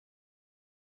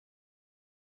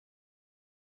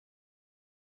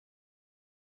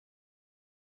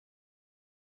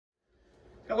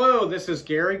Hello, this is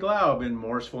Garry Glaub in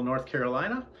Mooresville, North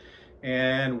Carolina,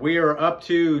 and we are up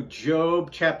to Job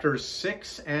chapters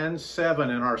 6 and 7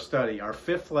 in our study, our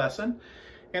fifth lesson,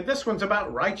 and this one's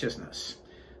about righteousness.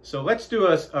 So let's do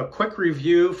a quick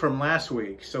review from last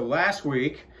week. So last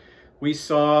week we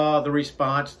saw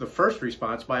the first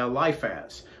response by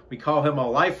Eliphaz. We call him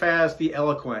Eliphaz the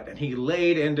Eloquent, and he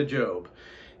laid into Job,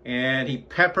 and he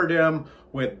peppered him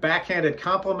with backhanded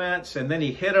compliments, and then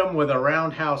he hit him with a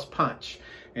roundhouse punch.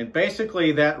 And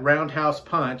basically that roundhouse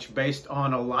punch, based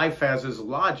on Eliphaz's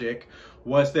logic,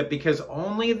 was that because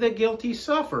only the guilty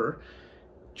suffer,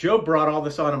 Job brought all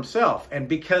this on himself. And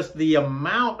because the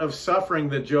amount of suffering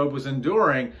that Job was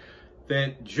enduring,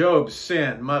 that Job's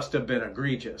sin must have been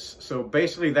egregious. So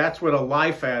basically that's what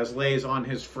Eliphaz lays on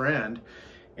his friend.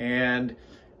 And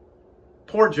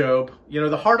poor Job, you know,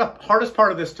 the hardest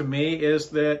part of this to me is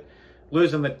that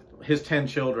losing his 10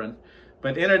 children.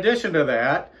 But in addition to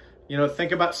that, you know,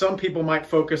 think about, some people might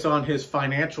focus on his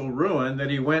financial ruin, that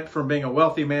he went from being a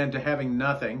wealthy man to having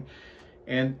nothing.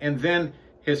 And then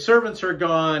his servants are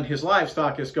gone, his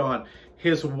livestock is gone.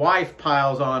 His wife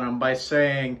piles on him by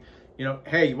saying, you know,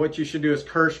 hey, what you should do is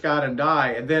curse God and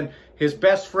die. And then his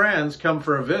best friends come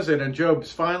for a visit, and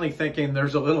Job's finally thinking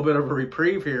there's a little bit of a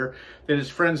reprieve here, that his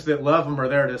friends that love him are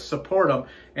there to support him,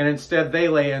 and instead they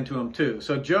lay into him too.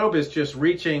 So Job is just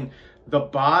reaching the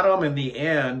bottom in the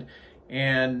end,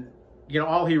 and you know,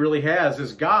 all he really has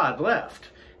is God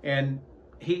left. And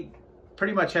he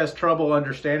pretty much has trouble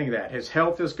understanding that. His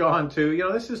health is gone too. You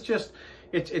know, this is just,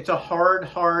 it's a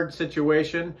hard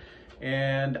situation.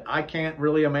 And I can't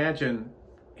really imagine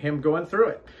him going through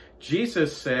it.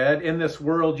 Jesus said, in this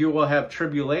world you will have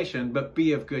tribulation, but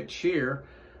be of good cheer.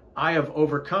 I have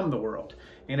overcome the world.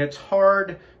 And it's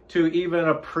hard to even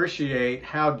appreciate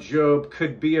how Job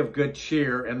could be of good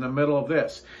cheer in the middle of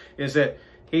this. Is that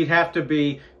he'd have to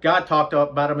be, God talked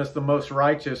about him as the most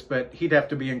righteous, but he'd have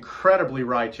to be incredibly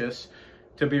righteous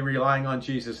to be relying on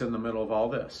Jesus in the middle of all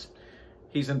this.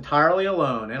 He's entirely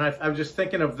alone. And I'm just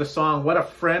thinking of the song, What a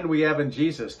Friend We Have in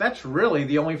Jesus. That's really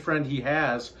the only friend he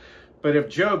has. But if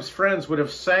Job's friends would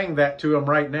have sang that to him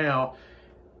right now,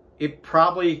 it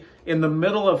probably, in the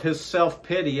middle of his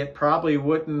self-pity, it probably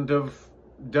wouldn't have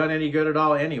done any good at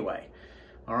all anyway.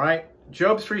 All right?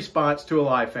 Job's response to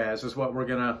Eliphaz is what we're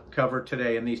going to cover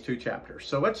today in these two chapters.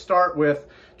 So let's start with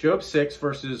Job 6,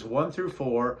 verses 1 through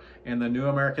 4 in the New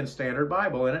American Standard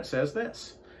Bible, and it says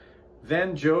this.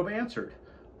 Then Job answered,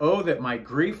 "Oh, that my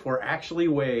grief were actually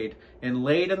weighed and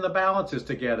laid in the balances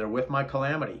together with my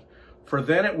calamity. For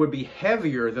then it would be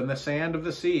heavier than the sand of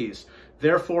the seas.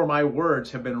 Therefore my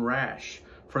words have been rash,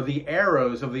 for the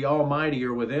arrows of the Almighty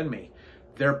are within me.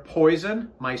 Their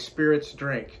poison my spirits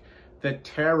drink. The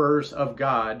terrors of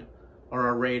God are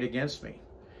arrayed against me."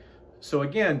 So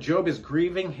again, Job is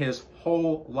grieving his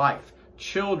whole life.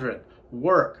 Children,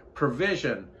 work,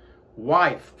 provision,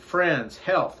 wife, friends,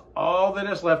 health, all that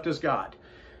is left is God.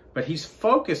 But he's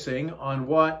focusing on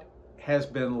what has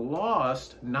been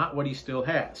lost, not what he still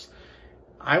has.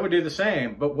 I would do the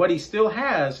same, but what he still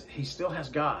has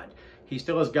God. He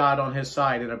still has God on his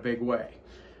side in a big way.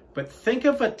 But think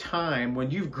of a time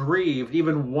when you've grieved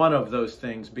even one of those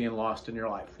things being lost in your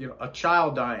life. You know, a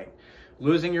child dying,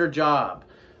 losing your job,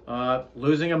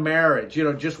 losing a marriage, you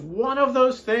know, just one of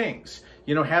those things,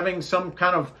 you know, having some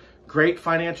kind of great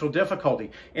financial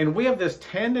difficulty. And we have this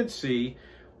tendency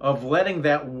of letting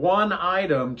that one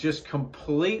item just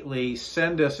completely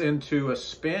send us into a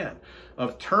spin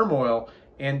of turmoil.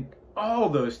 And all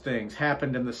those things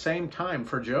happened in the same time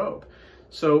for Job.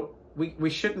 So we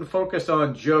shouldn't focus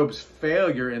on Job's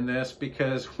failure in this,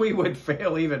 because we would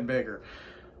fail even bigger.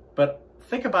 But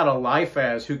think about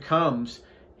Eliphaz, who comes,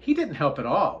 he didn't help at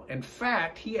all. In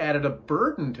fact, he added a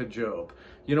burden to Job.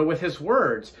 You know, with his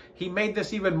words, he made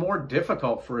this even more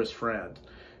difficult for his friend.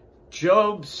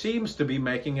 Job seems to be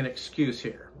making an excuse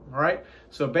here, all right?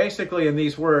 So basically in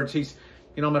these words, he's,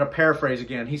 you know, I'm going to paraphrase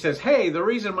again. He says, hey, the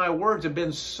reason my words have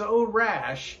been so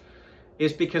rash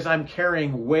is because I'm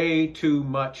carrying way too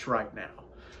much right now.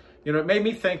 You know, it made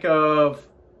me think of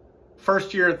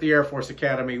first year at the Air Force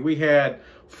Academy. We had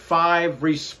 5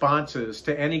 responses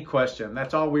to any question.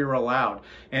 That's all we were allowed.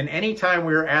 And anytime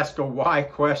we were asked a why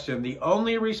question, the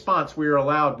only response we were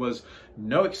allowed was,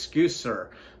 no excuse, sir.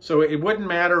 So it wouldn't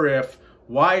matter if,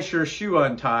 why is your shoe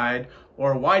untied?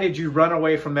 Or why did you run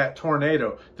away from that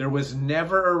tornado? There was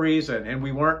never a reason, and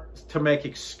we weren't to make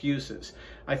excuses.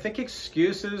 I think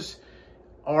excuses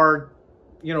are,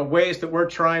 you know, ways that we're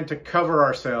trying to cover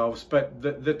ourselves. But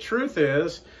the truth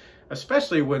is,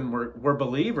 especially when we're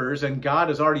believers and God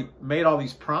has already made all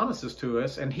these promises to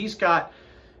us, and He's got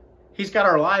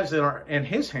our lives in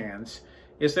His hands,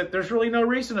 is that there's really no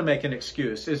reason to make an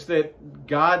excuse, is that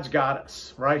God's got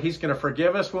us, right? He's going to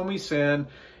forgive us when we sin.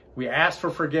 We ask for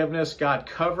forgiveness. God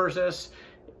covers us,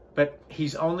 but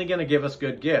he's only going to give us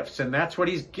good gifts. And that's what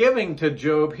he's giving to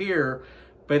Job here,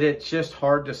 but it's just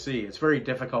hard to see. It's very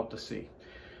difficult to see.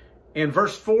 In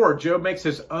verse 4, Job makes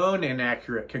his own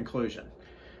inaccurate conclusion.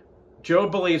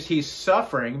 Job believes he's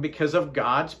suffering because of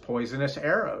God's poisonous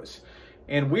arrows.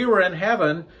 And we were in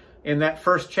heaven in that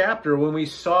first chapter when we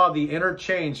saw the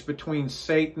interchange between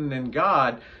Satan and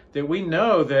God, that we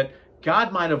know that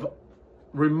God might have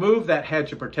removed that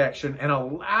hedge of protection and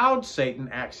allowed Satan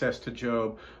access to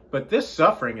Job. But this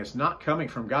suffering is not coming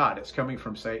from God. It's coming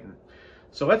from Satan.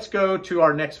 So let's go to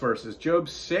our next verses. Job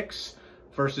 6,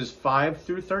 verses 5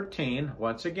 through 13.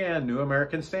 Once again, New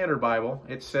American Standard Bible.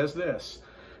 It says this: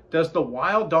 Does the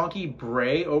wild donkey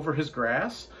bray over his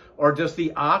grass? Or does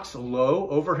the ox low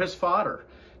over his fodder?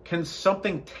 Can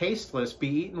something tasteless be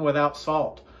eaten without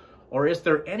salt? Or is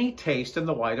there any taste in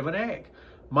the white of an egg?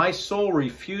 My soul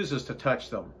refuses to touch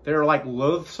them. They are like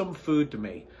loathsome food to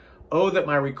me. Oh, that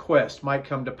my request might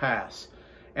come to pass,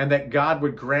 and that God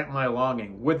would grant my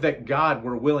longing. Would that God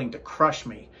were willing to crush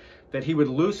me, that he would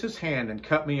loose his hand and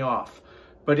cut me off.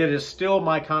 But it is still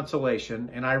my consolation,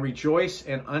 and I rejoice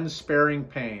in unsparing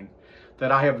pain,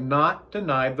 that I have not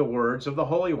denied the words of the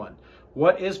Holy One.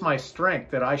 What is my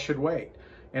strength that I should wait?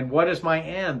 And what is my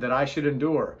end that I should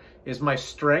endure? Is my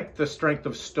strength the strength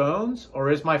of stones, or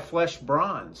is my flesh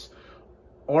bronze?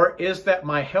 Or is that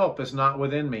my help is not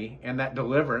within me, and that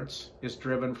deliverance is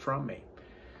driven from me?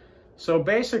 So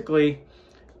basically,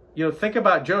 think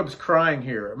about Job's crying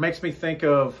here. It makes me think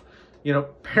of,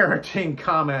 parenting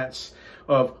comments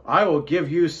of, I will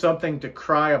give you something to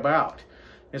cry about.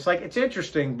 It's like, it's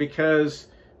interesting because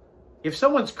if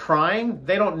someone's crying,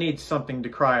 they don't need something to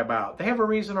cry about. They have a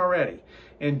reason already.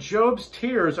 And Job's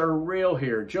tears are real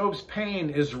here. Job's pain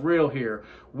is real here.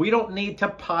 We don't need to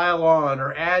pile on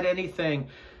or add anything,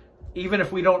 even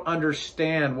if we don't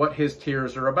understand what his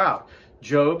tears are about.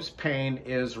 Job's pain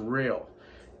is real.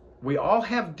 We all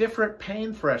have different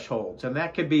pain thresholds, and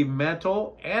that could be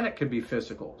mental and it could be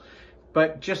physical.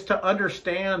 But just to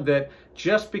understand that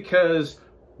just because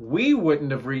we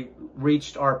wouldn't have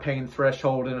reached our pain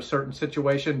threshold in a certain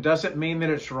situation doesn't mean that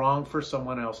it's wrong for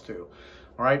someone else to.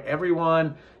 All right,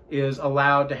 everyone is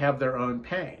allowed to have their own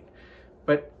pain.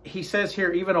 But he says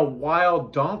here, even a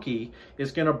wild donkey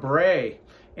is going to bray.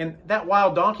 And that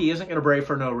wild donkey isn't going to bray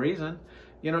for no reason.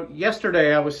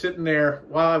 Yesterday I was sitting there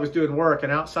while I was doing work,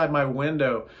 and outside my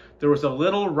window, there was a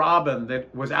little robin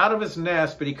that was out of his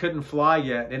nest, but he couldn't fly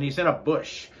yet, and he's in a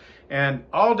bush. And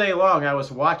all day long, I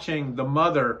was watching the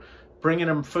mother bringing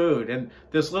him food. And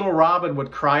this little robin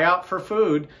would cry out for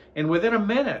food. And within a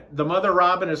minute, the mother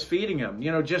robin is feeding him.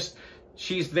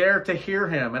 She's there to hear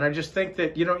him. And I just think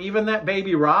that, even that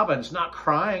baby robin's not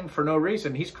crying for no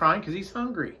reason. He's crying because he's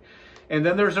hungry. And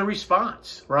then there's a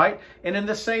response, right? And in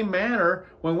the same manner,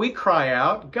 when we cry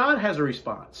out, God has a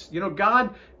response.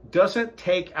 God doesn't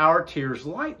take our tears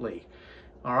lightly.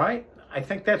 All right? I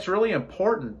think that's really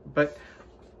important. But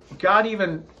God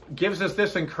even gives us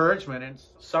this encouragement. In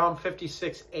Psalm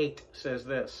 56:8 says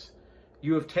this: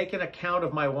 You have taken account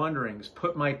of my wanderings,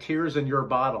 put my tears in your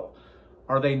bottle.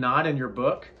 Are they not in your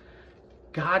book?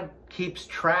 God keeps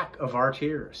track of our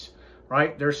tears,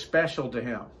 right? They're special to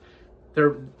him.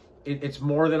 It's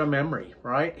more than a memory,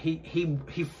 right?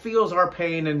 He feels our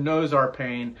pain and knows our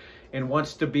pain and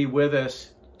wants to be with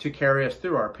us to carry us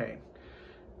through our pain.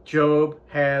 Job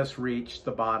has reached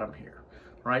the bottom here.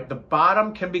 Right? The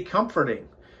bottom can be comforting,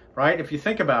 right? If you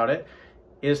think about it,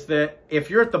 is that if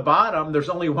you're at the bottom, there's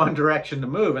only one direction to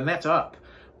move, and that's up.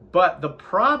 But the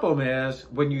problem is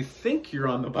when you think you're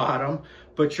on the bottom,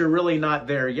 but you're really not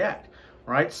there yet,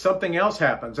 right? Something else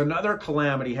happens. Another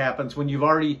calamity happens when you've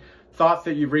already thought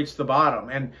that you've reached the bottom.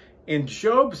 And in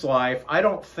Job's life, I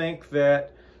don't think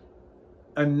that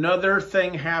another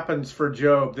thing happens for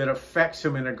Job that affects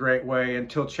him in a great way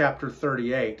until chapter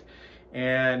 38.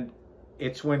 And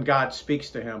it's when God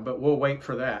speaks to him, but we'll wait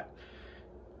for that.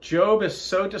 Job is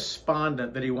so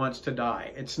despondent that he wants to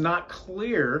die. It's not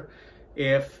clear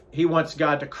if he wants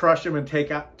God to crush him and take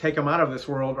him out of this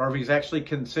world, or if he's actually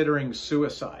considering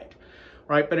suicide,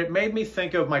 right? But it made me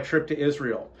think of my trip to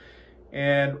Israel.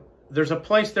 And there's a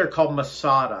place there called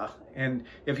Masada. And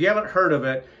if you haven't heard of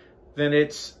it, then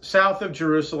it's south of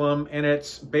Jerusalem, and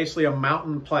it's basically a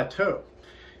mountain plateau.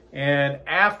 And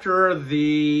after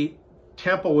the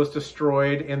temple was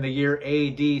destroyed in the year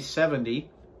AD 70,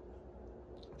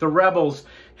 the rebels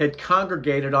had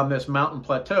congregated on this mountain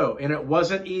plateau, and it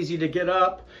wasn't easy to get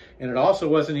up, and it also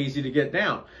wasn't easy to get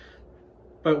down.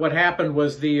 But what happened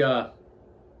was they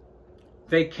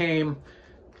came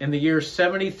in the years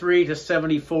 73 to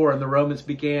 74, and the Romans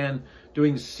began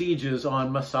doing sieges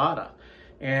on Masada.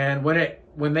 And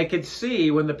when they could see,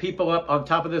 when the people up on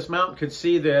top of this mountain could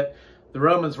see that the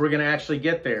Romans were going to actually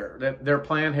get there, that their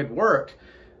plan had worked,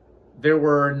 there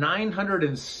were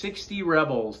 960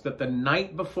 rebels that the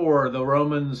night before the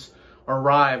Romans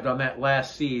arrived on that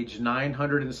last siege,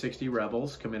 960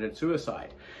 rebels committed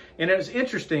suicide. And it was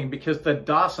interesting because the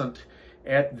docent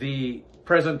at the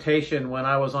presentation when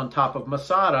I was on top of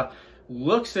Masada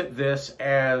looks at this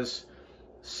as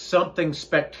something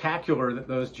spectacular that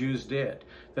those Jews did,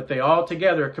 that they all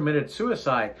together committed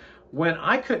suicide, when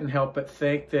I couldn't help but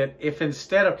think that if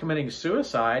instead of committing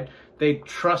suicide, they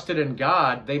trusted in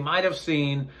God, they might have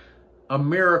seen a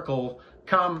miracle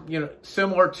come,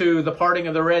 similar to the parting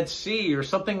of the Red Sea or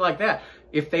something like that,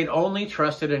 if they'd only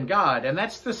trusted in God. And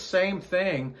that's the same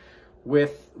thing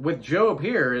with Job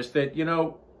here, is that,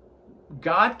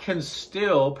 God can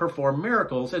still perform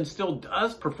miracles and still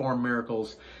does perform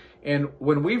miracles. And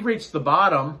when we've reached the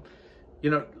bottom,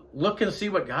 look and see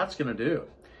what God's going to do.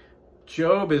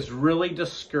 Job is really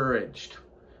discouraged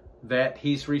that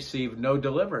he's received no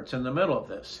deliverance in the middle of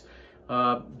this.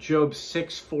 Job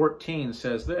 6:14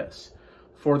 says this,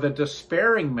 "For the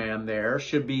despairing man there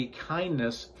should be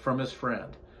kindness from his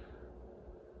friend,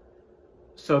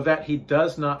 so that he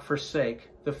does not forsake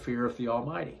the fear of the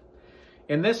Almighty."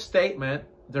 In this statement,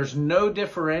 there's no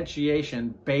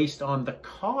differentiation based on the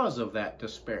cause of that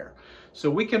despair. So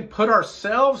we can put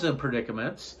ourselves in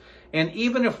predicaments, and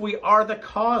even if we are the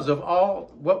cause of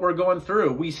all what we're going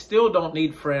through, we still don't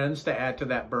need friends to add to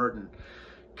that burden.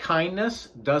 Kindness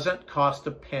doesn't cost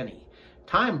a penny.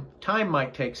 Time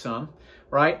might take some,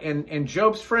 right? And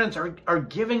Job's friends are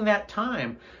giving that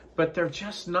time, but they're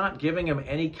just not giving him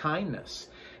any kindness.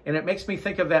 And it makes me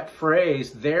think of that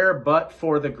phrase, "There but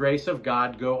for the grace of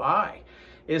God go I."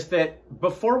 Is that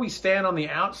before we stand on the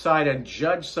outside and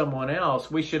judge someone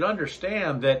else, we should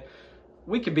understand that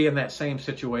we could be in that same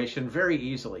situation very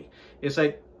easily. It's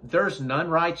like, there's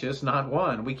none righteous, not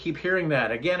one. We keep hearing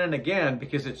that again and again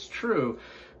because it's true,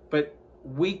 but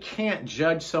we can't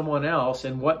judge someone else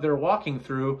and what they're walking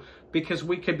through because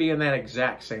we could be in that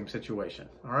exact same situation,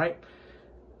 all right?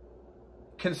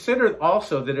 Consider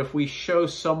also that if we show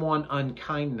someone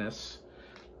unkindness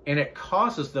and it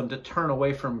causes them to turn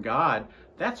away from God,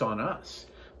 that's on us,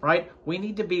 right? We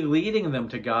need to be leading them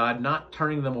to God, not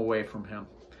turning them away from him.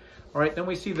 All right, then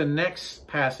we see the next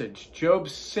passage, Job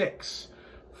 6,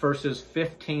 verses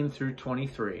 15 through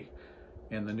 23.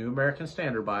 In the New American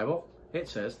Standard Bible, it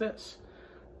says this,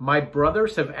 "My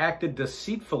brothers have acted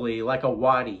deceitfully like a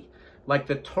wadi, like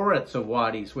the torrents of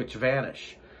wadis which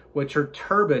vanish, which are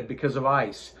turbid because of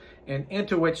ice, and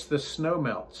into which the snow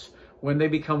melts. When they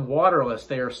become waterless,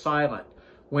 they are silent.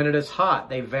 When it is hot,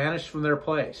 they vanish from their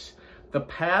place. The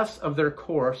paths of their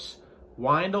course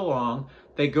wind along.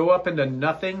 They go up into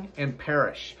nothing and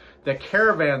perish. The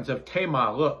caravans of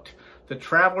Tema looked. The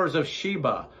travelers of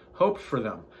Sheba hoped for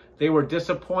them. They were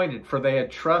disappointed, for they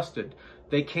had trusted.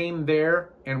 They came there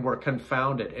and were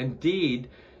confounded. Indeed,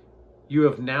 you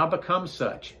have now become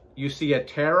such. You see a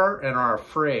terror and are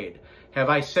afraid. Have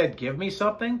I said, give me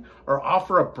something, or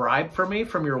offer a bribe for me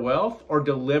from your wealth, or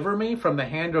deliver me from the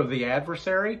hand of the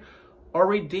adversary, or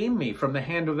redeem me from the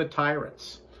hand of the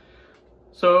tyrants?"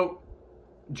 So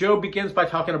Job begins by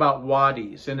talking about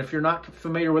wadis. And if you're not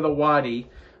familiar with a wadi,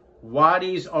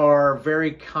 wadis are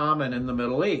very common in the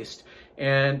Middle East.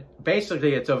 And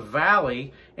basically it's a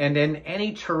valley, and in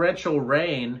any torrential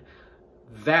rain,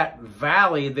 that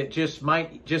valley that just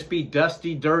might just be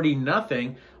dusty, dirty,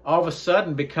 nothing, all of a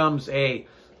sudden becomes a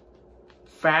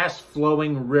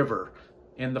fast-flowing river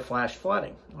in the flash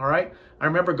flooding, all right? I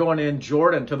remember going in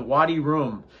Jordan to the Wadi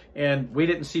Rum, and we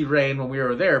didn't see rain when we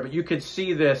were there, but you could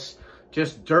see this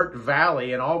just dirt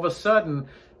valley, and all of a sudden,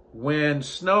 when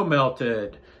snow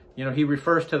melted, he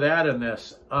refers to that in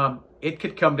this, it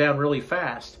could come down really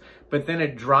fast, but then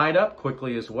it dried up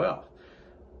quickly as well.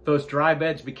 Those dry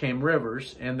beds became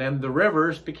rivers, and then the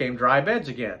rivers became dry beds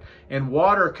again. And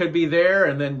water could be there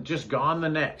and then just gone the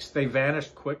next. They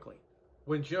vanished quickly.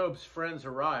 When Job's friends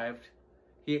arrived,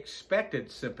 he expected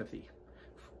sympathy,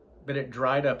 but it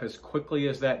dried up as quickly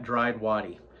as that dried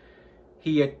wadi.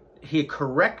 He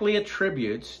correctly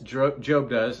attributes, Job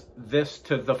does, this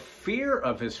to the fear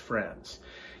of his friends.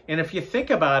 And if you think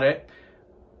about it,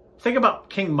 think about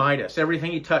King Midas.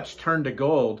 Everything he touched turned to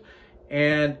gold.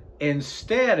 And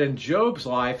instead, in Job's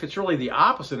life, it's really the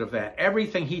opposite of that.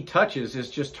 Everything he touches is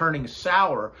just turning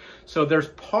sour. So there's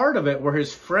part of it where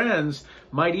his friends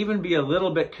might even be a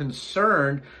little bit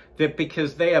concerned that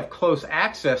because they have close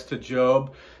access to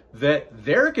Job, that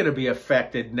they're going to be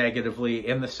affected negatively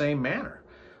in the same manner.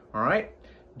 All right?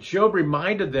 Job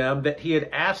reminded them that he had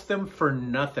asked them for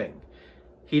nothing.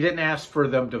 He didn't ask for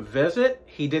them to visit.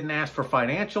 He didn't ask for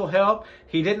financial help.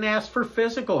 He didn't ask for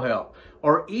physical help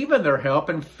or even their help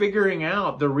in figuring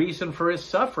out the reason for his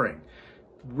suffering.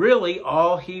 Really,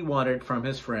 all he wanted from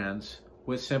his friends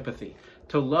was sympathy,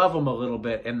 to love them a little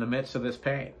bit in the midst of this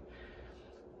pain.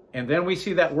 And then we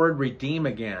see that word redeem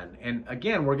again. And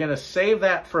again, we're going to save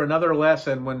that for another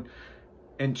lesson when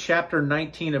in chapter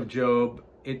 19 of Job,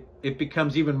 it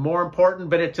becomes even more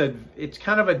important, but it's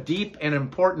kind of a deep and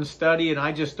important study, and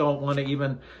I just don't want to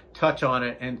even touch on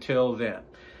it until then.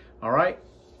 All right,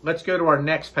 let's go to our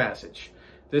next passage.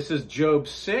 This is Job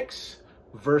 6,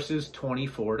 verses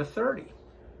 24 to 30.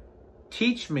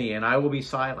 Teach me, and I will be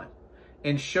silent,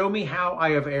 and show me how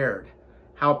I have erred.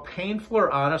 How painful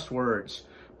are honest words.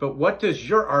 But what does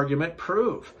your argument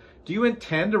prove? Do you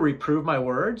intend to reprove my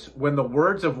words when the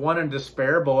words of one in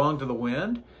despair belong to the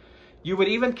wind? You would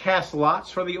even cast lots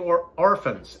for the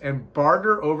orphans and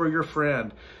barter over your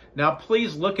friend. Now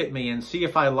please look at me and see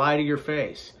if I lie to your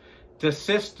face.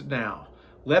 Desist now.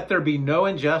 Let there be no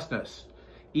injustice.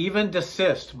 Even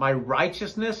desist. My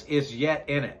righteousness is yet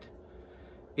in it.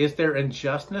 Is there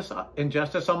injustice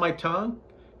on my tongue?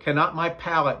 Cannot my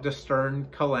palate discern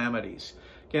calamities?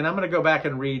 Again, I'm going to go back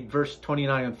and read verse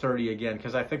 29 and 30 again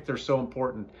because I think they're so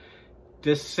important.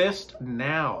 Desist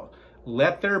now.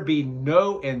 Let there be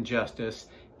no injustice,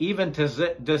 even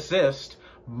desist.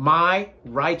 My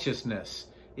righteousness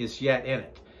is yet in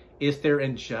it. Is there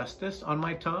injustice on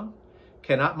my tongue?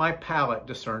 Cannot my palate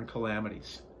discern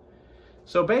calamities?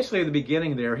 So basically at the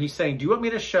beginning there, he's saying, do you want me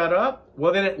to shut up?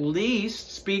 Well, then at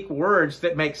least speak words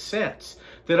that make sense,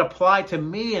 that apply to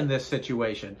me in this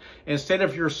situation, instead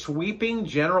of your sweeping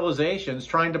generalizations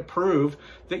trying to prove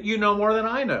that you know more than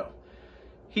I know.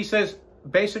 He says,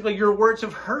 basically, your words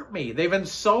have hurt me. They've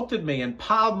insulted me and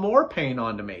piled more pain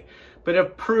onto me, but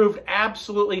have proved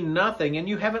absolutely nothing, and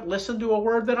you haven't listened to a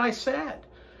word that I said.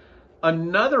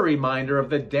 Another reminder of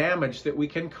the damage that we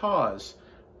can cause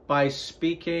by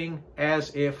speaking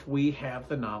as if we have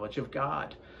the knowledge of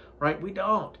God, right? We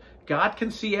don't. God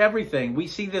can see everything. We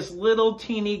see this little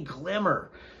teeny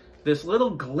glimmer, this little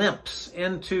glimpse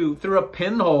through a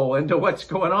pinhole into what's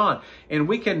going on. And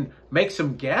we can make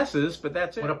some guesses, but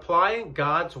that's it. When applying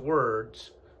God's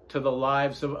words to the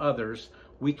lives of others,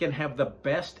 we can have the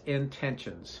best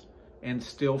intentions and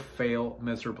still fail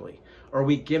miserably. Are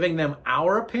we giving them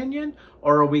our opinion,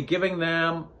 or are we giving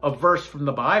them a verse from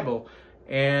the Bible?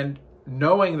 And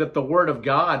knowing that the word of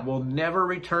God will never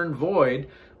return void,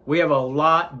 we have a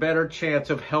lot better chance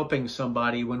of helping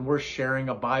somebody when we're sharing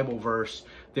a Bible verse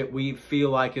that we feel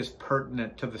like is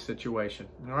pertinent to the situation.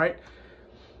 All right?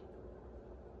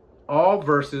 All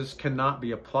verses cannot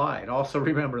be applied. Also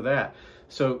remember that.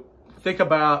 So think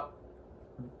about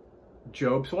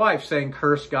Job's wife saying,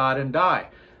 curse God and die.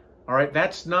 All right?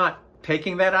 That's not,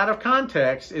 taking that out of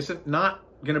context isn't not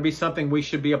going to be something we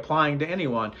should be applying to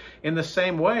anyone. In the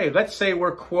same way, let's say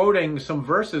we're quoting some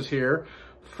verses here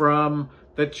from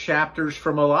the chapters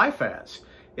from Eliphaz.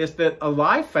 Is that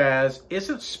Eliphaz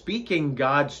isn't speaking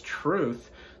God's truth,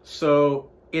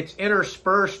 so it's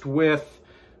interspersed with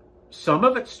some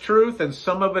of its truth and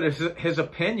some of it is his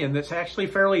opinion that's actually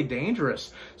fairly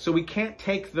dangerous. So we can't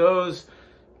take those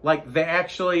like they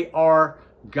actually are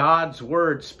God's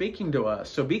word speaking to us.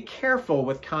 So be careful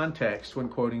with context when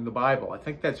quoting the Bible. I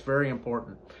think that's very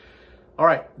important. All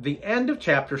right, the end of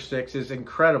chapter 6 is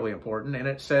incredibly important, and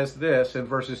it says this in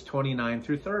verses 29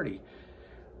 through 30.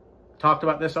 Talked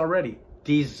about this already.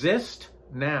 Desist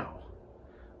now.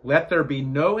 Let there be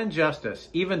no injustice,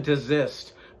 even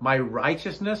desist. My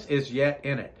righteousness is yet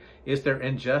in it. Is there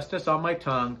injustice on my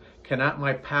tongue? Cannot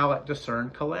my palate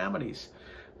discern calamities?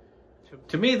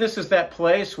 To me, this is that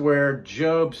place where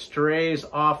Job strays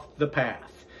off the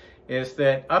path. Is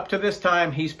that up to this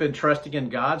time, he's been trusting in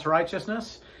God's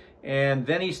righteousness, and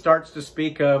then he starts to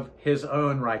speak of his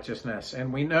own righteousness.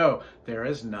 And we know there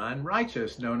is none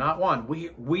righteous, no, not one.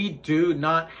 We do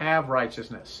not have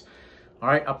righteousness. All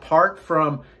right, apart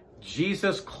from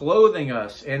Jesus clothing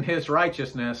us in his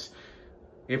righteousness,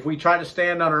 if we try to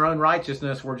stand on our own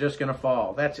righteousness, we're just going to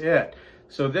fall. That's it.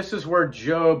 So this is where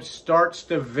Job starts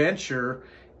to venture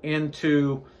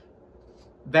into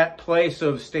that place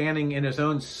of standing in his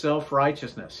own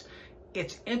self-righteousness.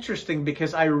 It's interesting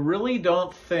because I really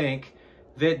don't think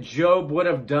that Job would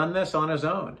have done this on his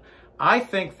own. I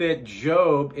think that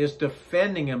Job is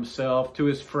defending himself to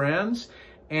his friends,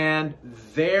 and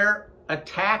their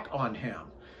attack on him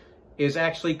is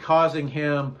actually causing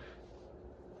him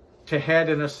to head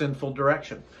in a sinful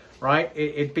direction, right?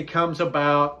 It becomes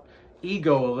about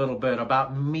ego a little bit,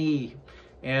 about me.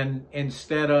 and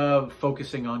instead of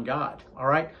focusing on God. All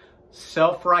right.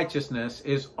 Self-righteousness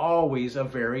is always a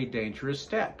very dangerous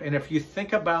step. And if you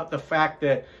think about the fact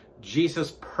that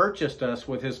Jesus purchased us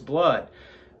with his blood,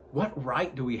 what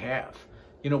right do we have?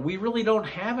 We really don't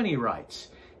have any rights.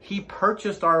 He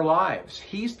purchased our lives.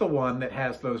 He's the one that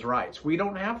has those rights. We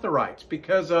don't have the rights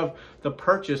because of the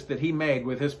purchase that he made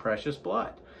with his precious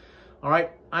blood. All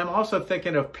right. I'm also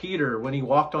thinking of Peter when he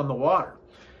walked on the water.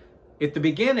 At the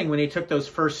beginning, when he took those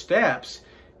first steps,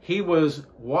 he was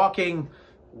walking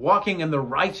in the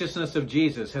righteousness of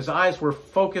Jesus. His eyes were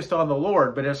focused on the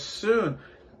Lord, but as soon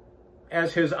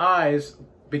as his eyes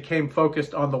became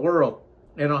focused on the world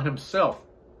and on himself,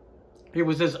 it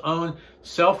was his own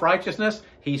self-righteousness,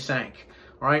 he sank.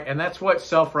 All right, and that's what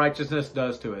self-righteousness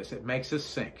does to us. It makes us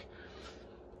sink.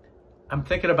 I'm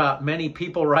thinking about many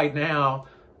people right now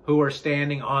who are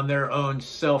standing on their own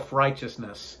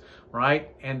self-righteousness, right?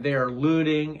 And they're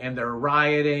looting and they're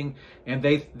rioting and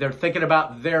they're thinking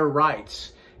about their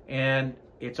rights. And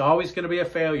it's always going to be a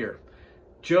failure.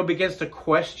 Job begins to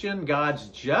question God's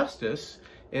justice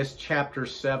as chapter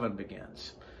 7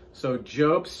 begins. So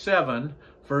Job 7,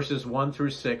 verses 1 through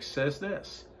 6 says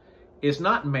this: Is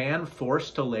not man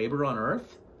forced to labor on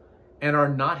earth? And are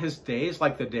not his days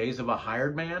like the days of a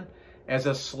hired man? As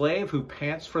a slave who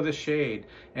pants for the shade,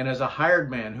 and as a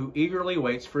hired man who eagerly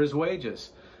waits for his wages.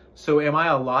 So am I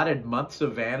allotted months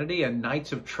of vanity, and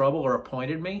nights of trouble are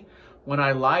appointed me? When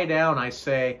I lie down, I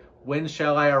say, when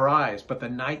shall I arise? But the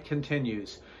night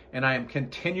continues, and I am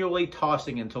continually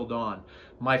tossing until dawn.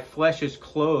 My flesh is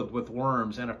clothed with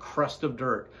worms and a crust of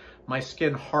dirt. My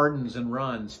skin hardens and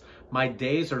runs. My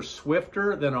days are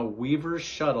swifter than a weaver's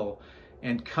shuttle,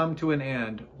 and come to an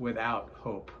end without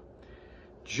hope.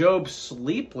 Job's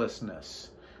sleeplessness,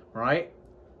 right?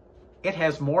 It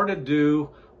has more to do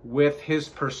with his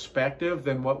perspective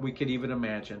than what we could even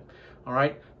imagine. All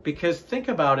right? Because think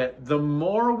about it, the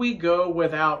more we go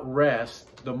without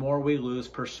rest, the more we lose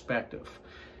perspective.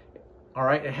 All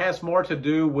right? It has more to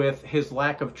do with his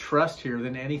lack of trust here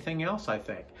than anything else, I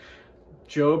think.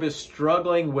 Job is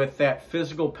struggling with that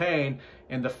physical pain,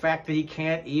 and the fact that he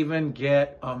can't even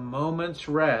get a moment's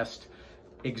rest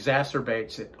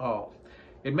exacerbates it all.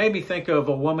 It made me think of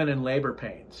a woman in labor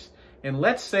pains. And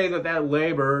let's say that that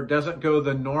labor doesn't go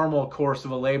the normal course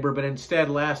of a labor, but instead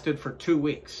lasted for 2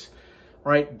 weeks,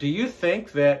 right? Do you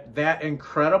think that that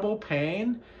incredible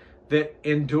pain that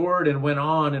endured and went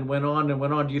on and went on and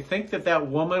went on, do you think that that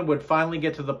woman would finally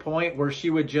get to the point where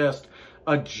she would just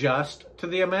adjust to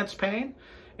the immense pain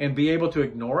and be able to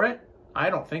ignore it? I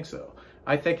don't think so.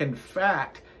 I think, in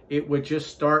fact, it would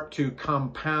just start to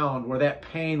compound, where that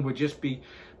pain would just be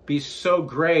so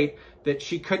great that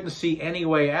she couldn't see any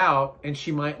way out, and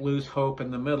she might lose hope in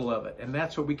the middle of it. And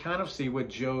that's what we kind of see with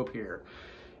Job here.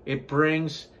 It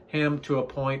brings him to a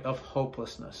point of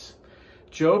hopelessness.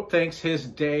 Job thinks his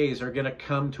days are going to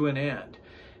come to an end,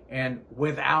 and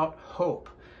without hope.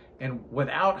 And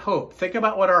without hope, think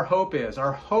about what our hope is.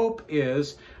 Our hope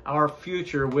is our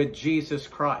future with Jesus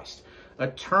Christ.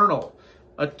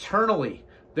 Eternally,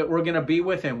 that we're going to be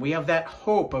with him. We have that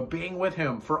hope of being with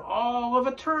him for all of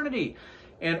eternity.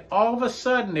 And all of a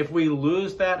sudden, if we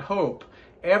lose that hope,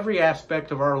 every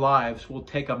aspect of our lives will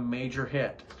take a major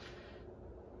hit.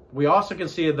 We also can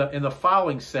see in the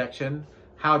following section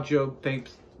how Job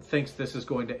thinks this is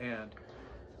going to end.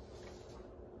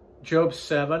 Job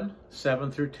 7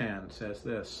 through 10 says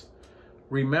this: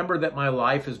 Remember that my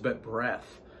life is but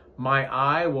breath. My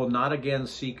eye will not again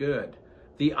see good.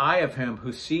 The eye of him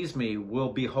who sees me will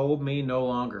behold me no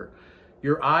longer.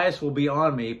 Your eyes will be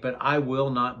on me, but I will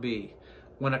not be.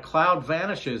 When a cloud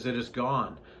vanishes, it is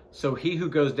gone. So he who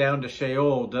goes down to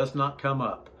Sheol does not come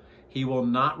up. He will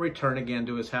not return again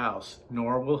to his house,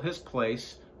 nor will his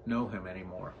place know him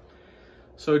anymore.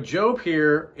 So Job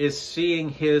here is seeing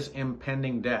his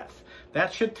impending death.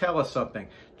 That should tell us something.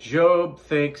 Job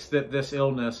thinks that this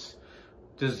illness,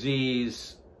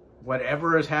 disease,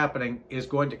 whatever is happening is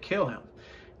going to kill him.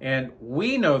 And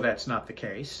we know that's not the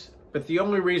case. But the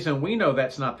only reason we know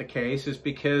that's not the case is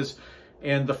because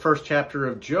in the first chapter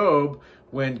of Job,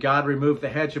 when God removed the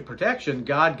hedge of protection,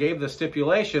 God gave the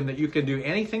stipulation that you can do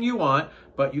anything you want,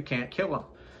 but you can't kill him.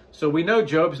 So we know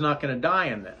Job's not going to die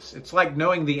in this. It's like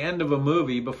knowing the end of a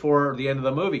movie before the end of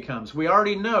the movie comes. We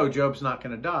already know Job's not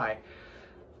going to die.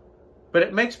 But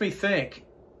it makes me think,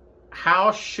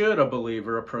 how should a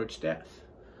believer approach death?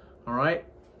 All right?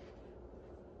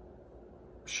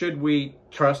 Should we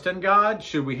trust in God?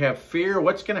 Should we have fear?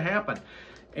 What's going to happen?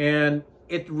 And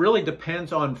it really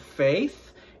depends on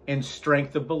faith and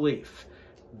strength of belief.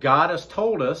 God has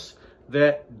told us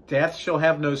that death shall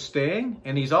have no sting.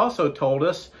 And he's also told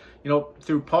us,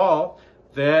 through Paul,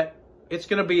 that it's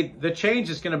going to be, the change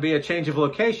is going to be a change of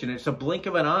location. It's a blink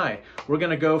of an eye. We're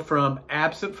going to go from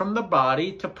absent from the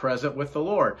body to present with the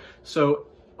Lord. So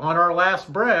on our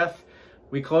last breath,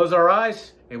 we close our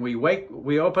eyes and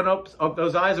we open up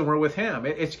those eyes and we're with him.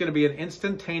 It's going to be an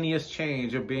instantaneous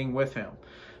change of being with him.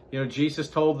 You know, Jesus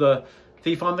told the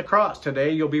thief on the cross,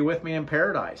 today you'll be with me in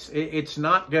paradise. It's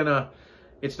not going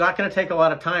to take a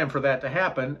lot of time for that to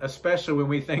happen, especially when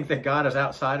we think that God is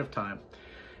outside of time.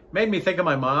 Made me think of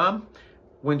my mom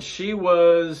when she had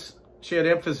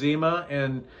emphysema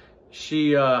and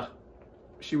she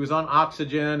was on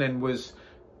oxygen and was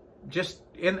just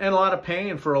in a lot of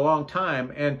pain for a long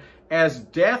time. And as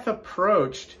death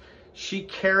approached, she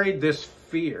carried this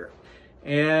fear.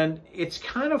 And it's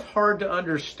kind of hard to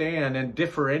understand and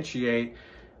differentiate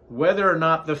whether or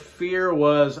not the fear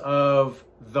was of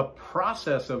the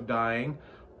process of dying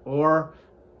or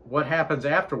what happens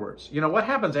afterwards. You know, what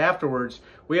happens afterwards,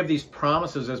 we have these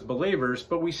promises as believers,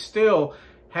 but we still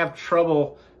have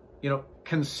trouble, you know,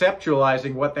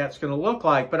 conceptualizing what that's going to look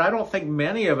like. But I don't think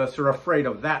many of us are afraid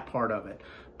of that part of it.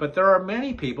 But there are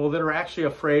many people that are actually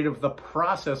afraid of the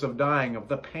process of dying, of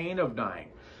the pain of dying,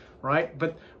 right?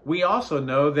 But we also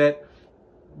know that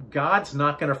God's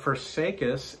not going to forsake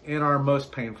us in our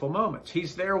most painful moments.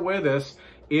 He's there with us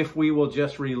if we will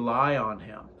just rely on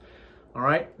him. All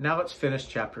right, now let's finish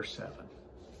chapter 7.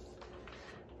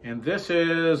 And this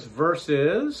is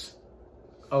verses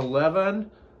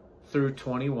 11 through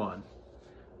 21.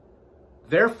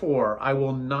 Therefore, I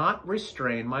will not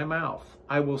restrain my mouth.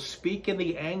 I will speak in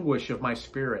the anguish of my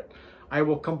spirit. I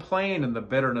will complain in the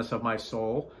bitterness of my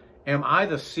soul. Am I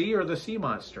the sea or the sea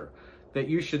monster, that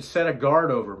you should set a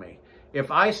guard over me?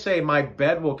 If I say my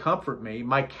bed will comfort me,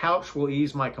 my couch will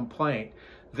ease my complaint,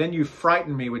 then you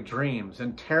frighten me with dreams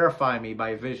and terrify me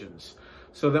by visions,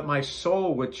 so that my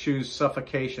soul would choose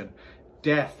suffocation,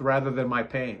 death rather than my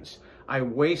pains. I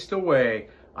waste away,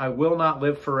 I will not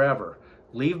live forever.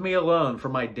 Leave me alone, for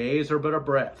my days are but a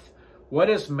breath. What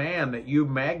is man that you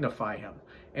magnify him,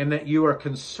 and that you are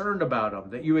concerned about him,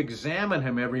 that you examine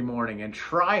him every morning and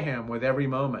try him with every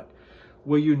moment?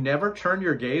 Will you never turn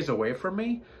your gaze away from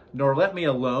me, nor let me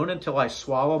alone until I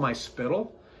swallow my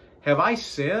spittle? Have I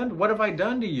sinned? What have I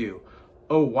done to you,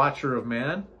 O watcher of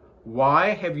men?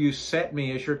 Why have you set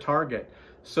me as your target,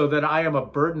 so that I am a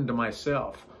burden to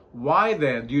myself? Why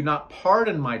then do you not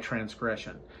pardon my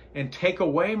transgression and take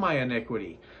away my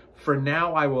iniquity? For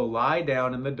now I will lie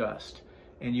down in the dust,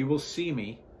 and you will see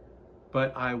me,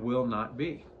 but I will not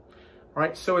be. All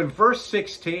right, so in verse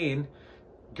 16,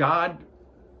 Job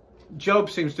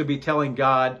seems to be telling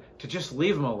God to just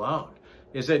leave him alone.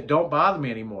 Is that don't bother me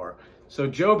anymore. So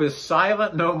Job is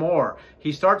silent no more.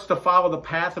 He starts to follow the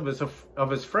path of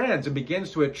his friends and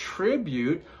begins to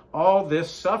attribute all this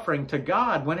suffering to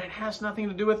God when it has nothing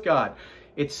to do with God.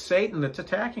 It's Satan that's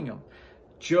attacking him.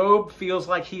 Job feels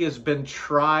like he has been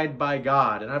tried by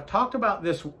God. And I've talked about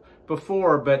this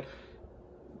before, but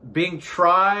being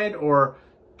tried or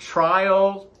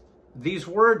trial, these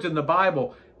words in the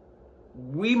Bible,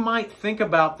 we might think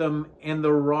about them in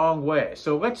the wrong way.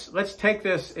 So let's take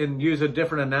this and use a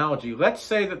different analogy. Let's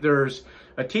say that there's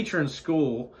a teacher in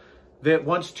school that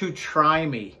wants to try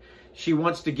me. She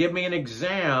wants to give me an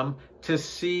exam to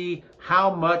see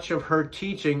how much of her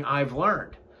teaching I've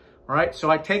learned. All right,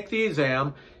 so I take the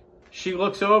exam. She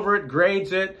looks over it,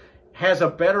 grades it, has a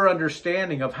better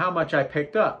understanding of how much I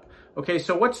picked up. Okay,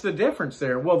 so what's the difference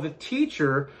there? Well, the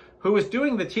teacher who was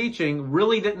doing the teaching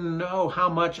really didn't know how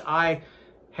much I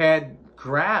had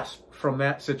grasped from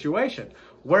that situation.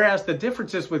 Whereas the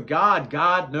difference is with God,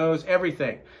 God knows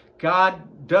everything.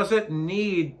 God doesn't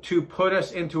need to put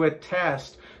us into a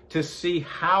test to see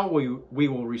how we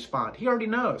will respond. He already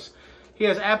knows. He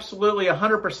has absolutely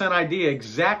 100% idea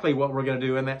exactly what we're going to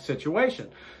do in that situation.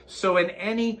 So in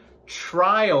any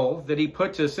trial that he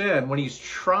puts us in, when he's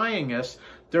trying us,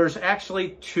 there's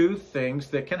actually two things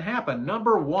that can happen.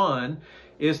 Number one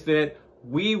is that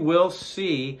we will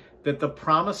see that the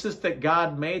promises that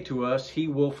God made to us, he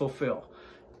will fulfill.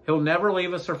 He'll never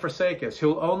leave us or forsake us.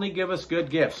 He'll only give us good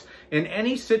gifts. In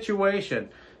any situation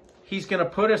he's going to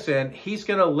put us in, he's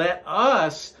going to let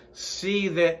us see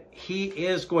that he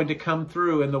is going to come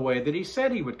through in the way that he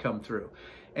said he would come through.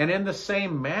 And in the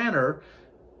same manner,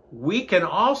 we can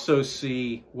also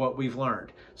see what we've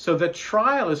learned. So the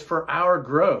trial is for our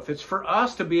growth. It's for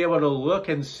us to be able to look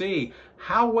and see,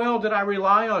 how well did I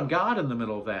rely on God in the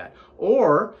middle of that?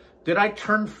 Or did I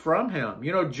turn from him?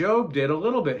 You know, Job did a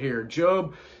little bit here.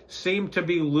 Job seemed to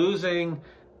be losing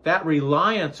that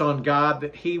reliance on God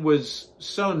that he was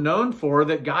so known for,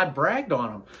 that God bragged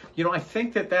on him. You know, I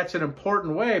think that that's an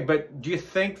important way, but do you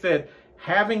think that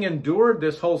having endured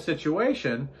this whole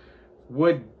situation,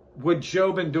 would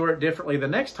Job endure it differently the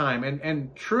next time?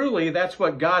 And truly, that's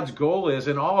what God's goal is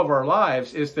in all of our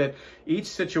lives, is that each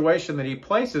situation that he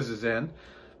places us in,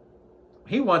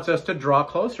 he wants us to draw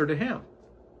closer to him.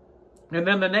 And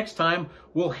then the next time,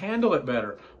 we'll handle it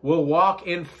better. We'll walk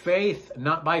in faith,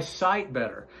 not by sight,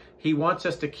 better. He wants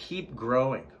us to keep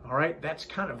growing, all right? That's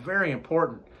kind of very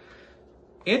important.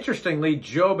 Interestingly,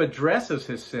 Job addresses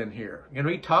his sin here. You know,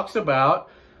 he talks about,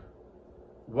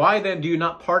 why then do you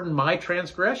not pardon my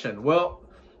transgression? Well,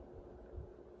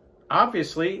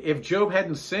 obviously, if Job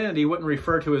hadn't sinned, he wouldn't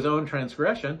refer to his own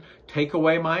transgression. Take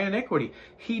away my iniquity.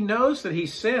 He knows that he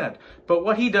sinned, but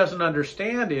what he doesn't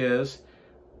understand is,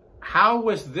 how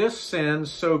was this sin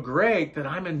so great that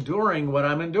I'm enduring what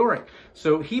I'm enduring?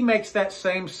 So he makes that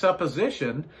same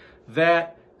supposition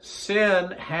that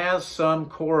sin has some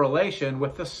correlation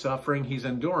with the suffering he's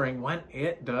enduring, when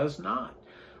it does not.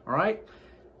 All right?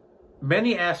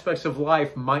 Many aspects of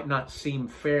life might not seem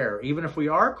fair, even if we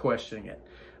are questioning it.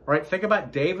 All right? Think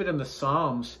about David in the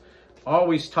Psalms.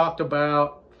 Always talked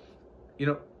about, you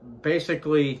know,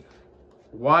 basically,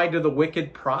 why do the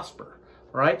wicked prosper?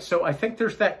 Right? So I think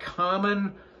there's that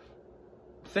common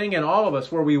thing in all of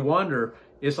us where we wonder,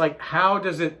 is like, how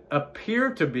does it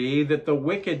appear to be that the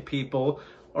wicked people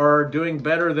are doing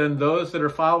better than those that are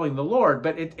following the Lord?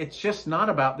 But it's just not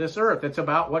about this earth. It's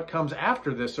about what comes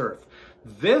after this earth.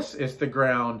 This is the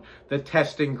ground, the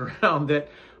testing ground, that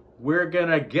we're going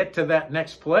to get to that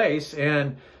next place.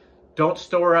 And don't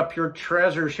store up your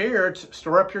treasures here.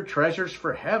 Store up your treasures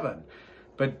for heaven.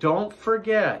 But don't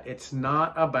forget, it's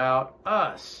not about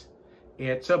us.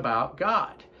 It's about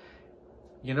God.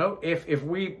 You know, if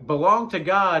we belong to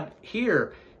God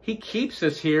here, he keeps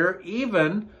us here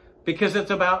even because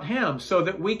it's about him, so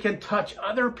that we can touch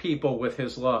other people with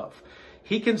his love.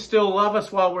 He can still love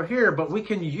us while we're here, but we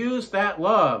can use that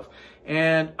love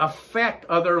and affect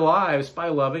other lives by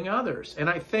loving others. And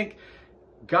I think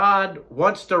God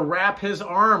wants to wrap his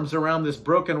arms around this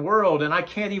broken world, and I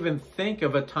can't even think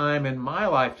of a time in my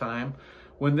lifetime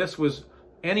when this was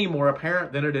any more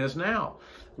apparent than it is now,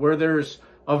 where there's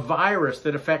a virus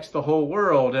that affects the whole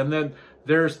world, and then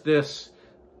there's this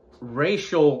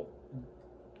racial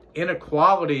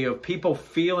inequality of people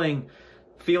feeling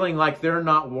like they're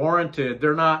not warranted,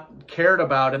 they're not cared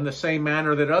about in the same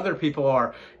manner that other people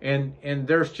are. And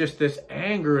there's just this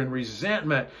anger and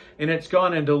resentment, and it's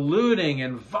gone into looting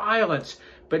and violence,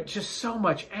 but just so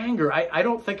much anger. I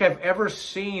don't think I've ever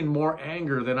seen more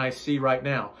anger than I see right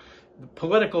now. The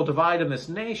political divide in this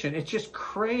nation, it's just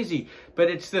crazy. But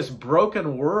it's this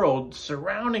broken world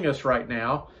surrounding us right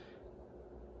now.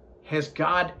 Has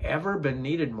God ever been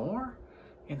needed more?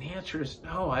 And the answer is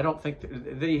no, I don't think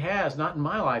that he has, not in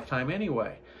my lifetime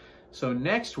anyway. So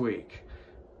next week,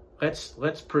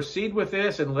 let's proceed with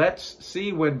this, and let's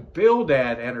see when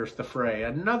Bildad enters the fray,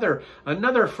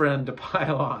 another friend to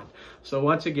pile on. So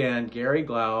once again, Garry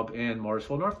Glaub in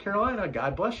Mooresville, North Carolina.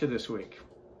 God bless you this week.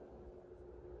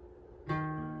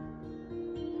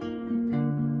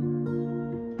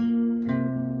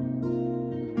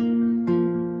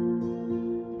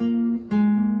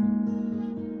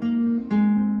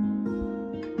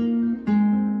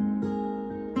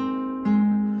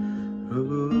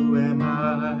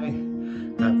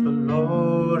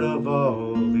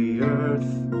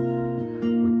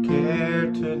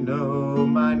 Know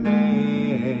my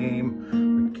name,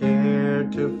 would care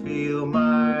to feel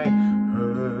my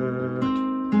hurt.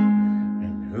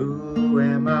 And who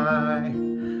am I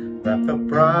that the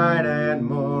bright and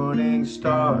morning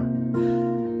star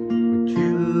would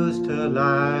choose to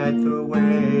light the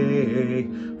way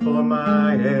for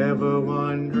my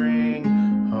ever-wondering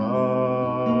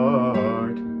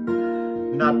heart?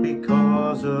 Not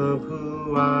because of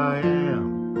who I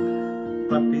am,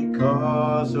 but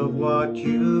because of what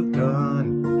you've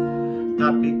done.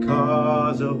 Not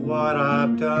because of what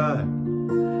I've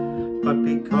done, but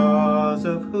because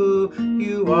of who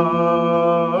you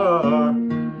are.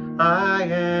 I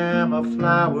am a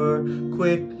flower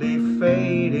quickly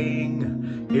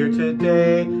fading, here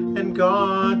today and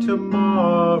gone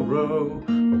tomorrow.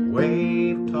 A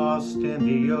wave tossed in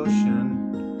the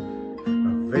ocean,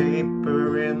 a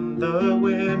vapor in the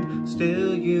wind.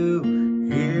 Still you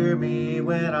hear me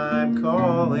when I'm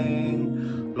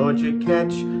calling. Lord, you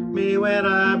catch me when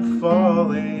I'm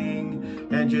falling,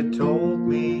 and you told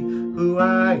me who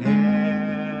I am.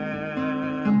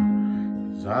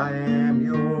 'Cause I am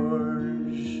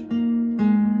yours,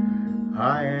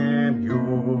 I am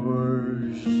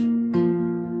yours.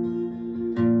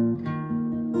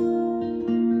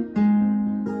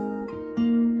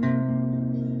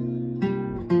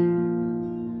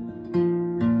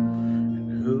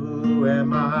 who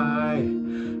am I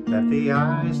that the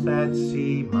eyes that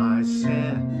see my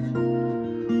sin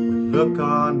would look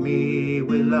on me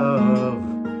with love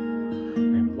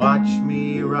and watch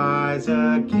me rise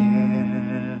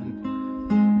again?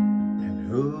 And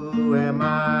who am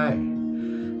I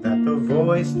that the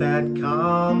voice that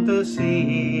calmed the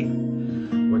sea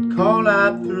would call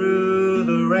out through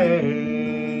the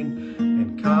rain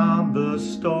and calm the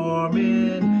storm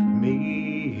in me?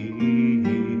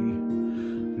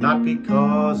 Not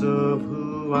because of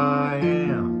who I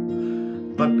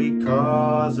am, but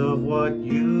because of what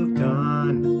you've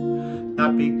done.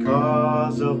 Not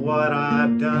because of what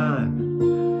I've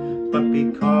done, but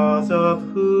because of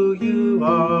who you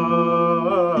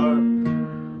are.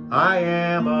 I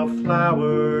am a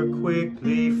flower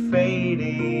quickly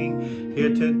fading,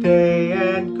 here today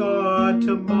and gone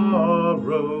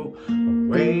tomorrow. A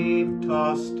wave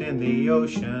tossed in the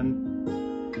ocean,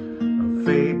 a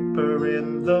vapor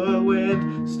in the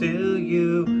wind. Still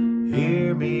you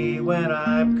hear me when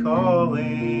I'm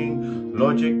calling.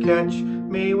 Lord, you catch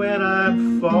me when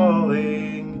I'm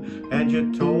falling, and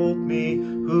you told me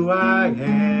who I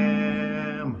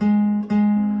am,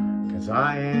 'cause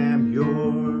I am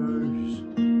yours.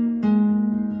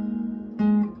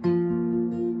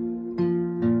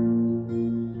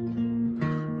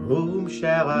 Whom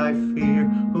shall I fear?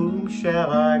 Whom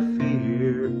shall I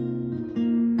fear?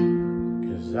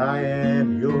 'Cause I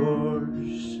am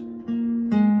yours.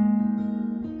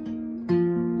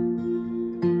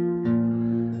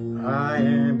 I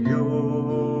am yours.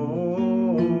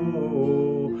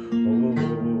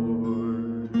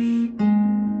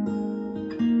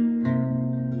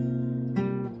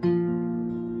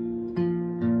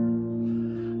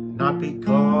 Not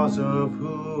because of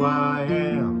who I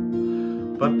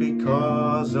am, but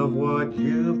because of what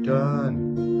you've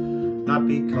done. Not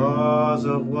because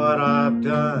of what I've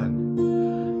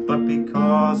done, but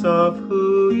because of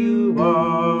who you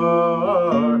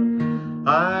are.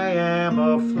 I am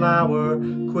a flower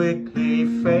quickly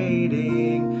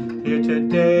fading, here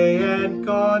today and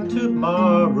gone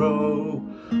tomorrow.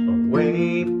 A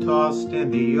wave tossed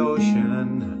in the ocean,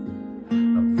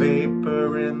 a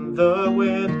vapor in the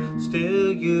wind.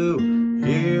 Still you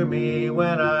hear me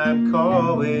when I'm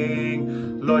calling.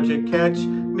 Lord, you catch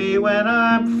me when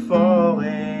I'm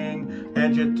falling,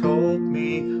 and you told me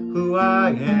who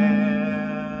I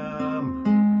am,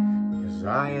 'cause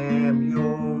I am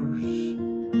yours.